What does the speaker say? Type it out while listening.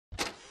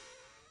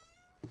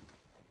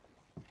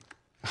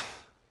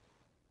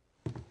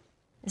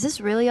Is this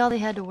really all they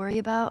had to worry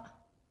about?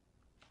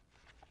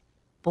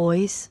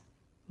 Boys,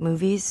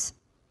 movies,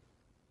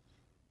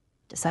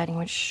 deciding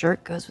which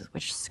shirt goes with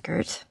which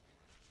skirt.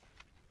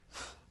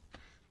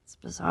 It's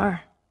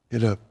bizarre.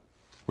 Get up.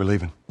 We're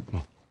leaving.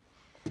 Come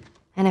on.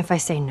 And if I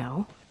say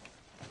no?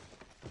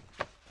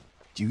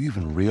 Do you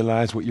even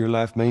realize what your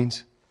life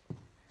means?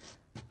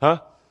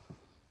 Huh?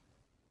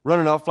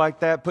 Running off like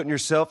that, putting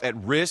yourself at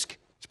risk?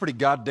 It's pretty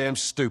goddamn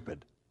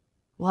stupid.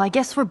 Well, I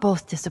guess we're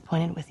both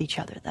disappointed with each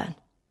other then.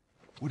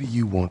 What do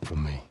you want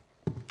from me?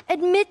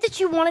 Admit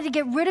that you wanted to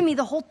get rid of me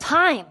the whole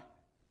time.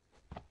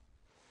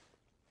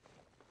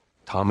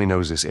 Tommy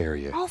knows this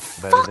area. Oh,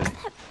 better fuck than... that.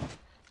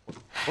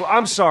 Well,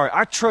 I'm sorry.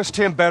 I trust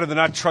him better than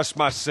I trust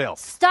myself.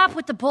 Stop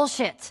with the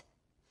bullshit.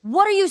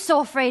 What are you so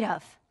afraid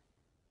of?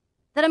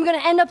 That I'm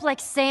gonna end up like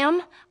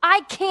Sam?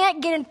 I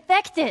can't get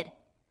infected.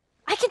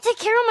 I can take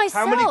care of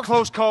myself. How many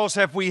close calls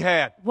have we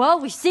had? Well,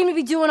 we seem to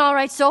be doing all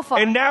right so far.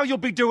 And now you'll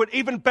be doing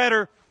even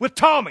better with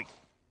Tommy.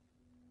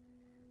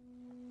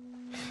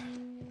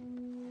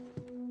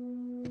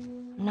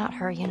 I'm not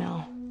her, you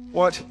know.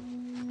 What?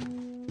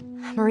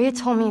 Maria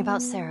told me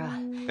about Sarah.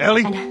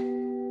 Ellie? And...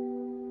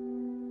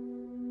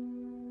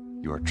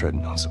 You are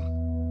treading on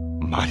some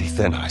mighty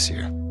thin ice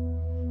here.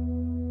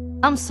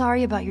 I'm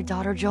sorry about your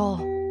daughter, Joel.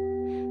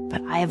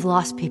 But I have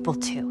lost people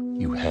too.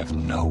 You have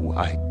no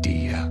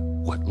idea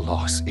what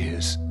loss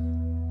is.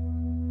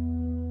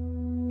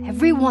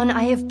 Everyone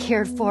I have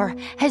cared for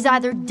has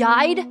either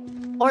died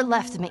or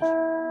left me.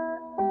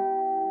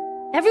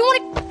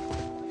 Everyone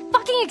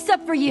fucking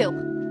except for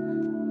you.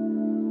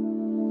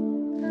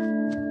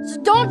 So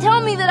don't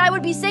tell me that I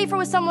would be safer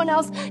with someone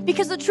else,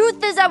 because the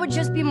truth is I would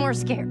just be more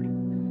scared.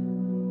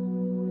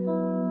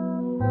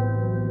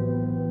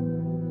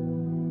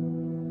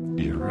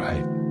 You're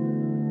right.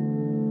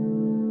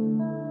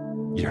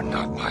 You're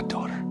not my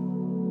daughter.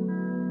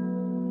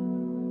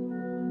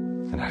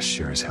 And I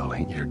sure as hell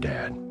ain't your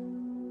dad.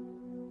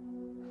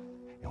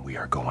 And we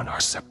are going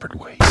our separate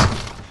ways.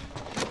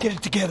 Get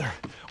it together.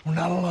 We're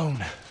not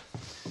alone.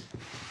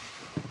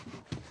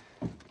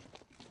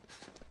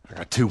 I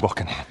got two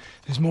walking in.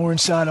 There's more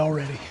inside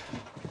already.